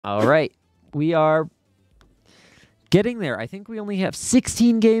All right. We are getting there. I think we only have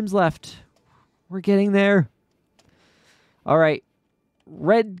 16 games left. We're getting there. All right.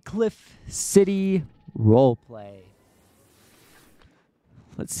 Redcliff City roleplay.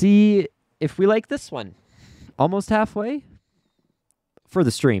 Let's see if we like this one. Almost halfway? For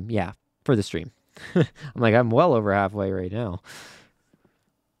the stream. Yeah, for the stream. I'm well over halfway right now.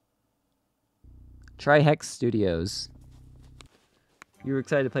 Try Hex Studios. You're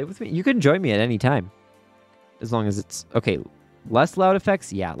excited to play with me? You can join me at any time. As long as it's... Okay, less loud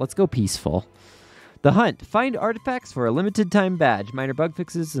effects? Yeah, let's go peaceful. The Hunt. Find artifacts for a limited time badge. Minor bug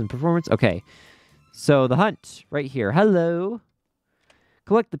fixes and performance. Okay. So the Hunt, right here. Hello.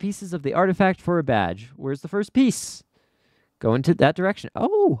 Collect the pieces of the artifact for a badge. Where's the first piece? Go into that direction.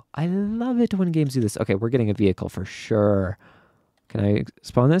 Oh, I love it when games do this. Okay, we're getting a vehicle for sure. Can I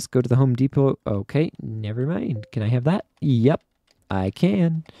spawn this? Go to the Home Depot. Okay, never mind. Can I have that? Yep, I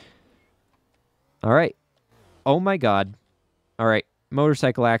can. All right. Oh my God. All right.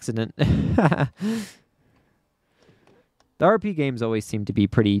 Motorcycle accident. The RP games always seem to be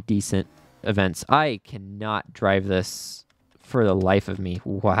pretty decent events. I cannot drive this for the life of me.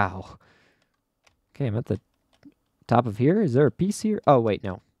 Wow. Okay, I'm at the top of here. Is there a piece here? Oh, wait,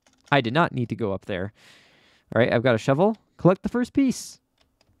 no. I did not need to go up there. All right, I've got a shovel. Collect the first piece.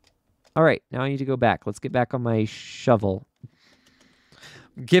 All right, now I need to go back. Let's get back on my shovel.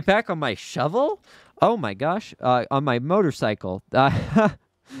 Get back on my shovel? Oh my gosh. On my motorcycle. I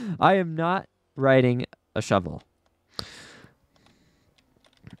am not riding a shovel.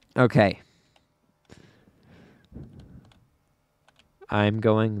 Okay. I'm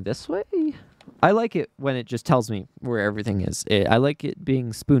going this way. I like it when it just tells me where everything is. I like it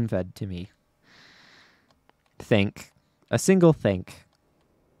being spoon-fed to me. Think. A single think.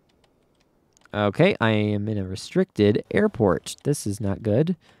 Okay, I am in a restricted airport. This is not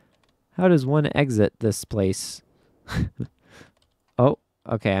good. How does one exit this place? Oh,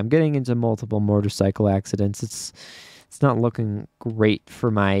 okay. I'm getting into multiple motorcycle accidents. It's not looking great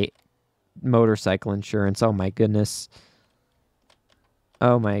for my motorcycle insurance. Oh my goodness.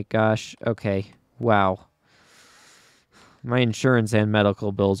 Oh my gosh. Okay. Wow. My insurance and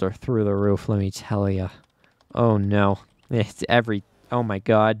medical bills are through the roof, let me tell you. Oh no. It's oh my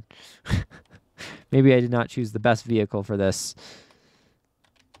God. Maybe I did not choose the best vehicle for this.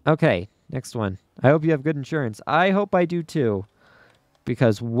 Okay, next one. I hope you have good insurance. I hope I do too.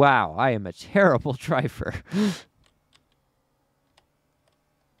 Because, wow, I am a terrible driver.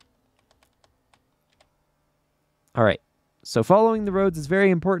 All right. So following the roads is very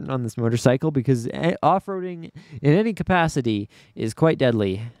important on this motorcycle because off-roading in any capacity is quite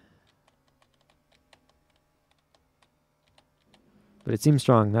deadly. But it seems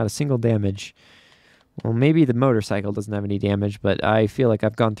strong. Not a single damage. Well, maybe the motorcycle doesn't have any damage, but I feel like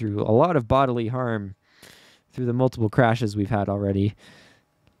I've gone through a lot of bodily harm through the multiple crashes we've had already.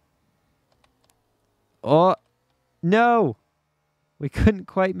 Oh, no! We couldn't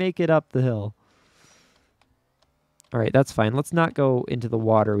quite make it up the hill. All right, that's fine. Let's not go into the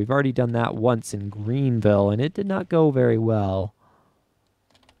water. We've already done that once in Greenville, and it did not go very well.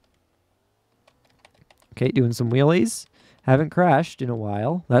 Okay, doing some wheelies. Haven't crashed in a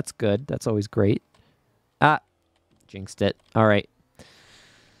while. That's good. That's always great. Ah, jinxed it. All right.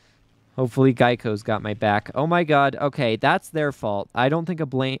 Hopefully Geico's got my back. Oh my God. Okay, that's their fault. I don't think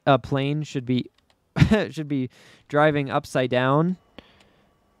a plane should be should be driving upside down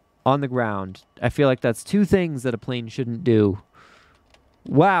on the ground. I feel like that's two things that a plane shouldn't do.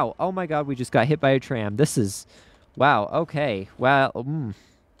 Wow. Oh my God, we just got hit by a tram. This is... Wow, okay. Well,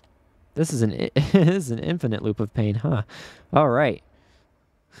 this is this is an infinite loop of pain, huh? All right.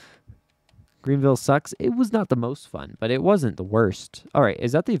 Greenville sucks. It was not the most fun, but it wasn't the worst. All right,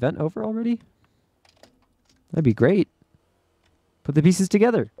 is that the event over already? That'd be great. Put the pieces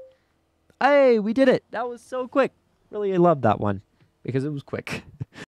together. Hey, we did it. That was so quick. Really, I loved that one because it was quick.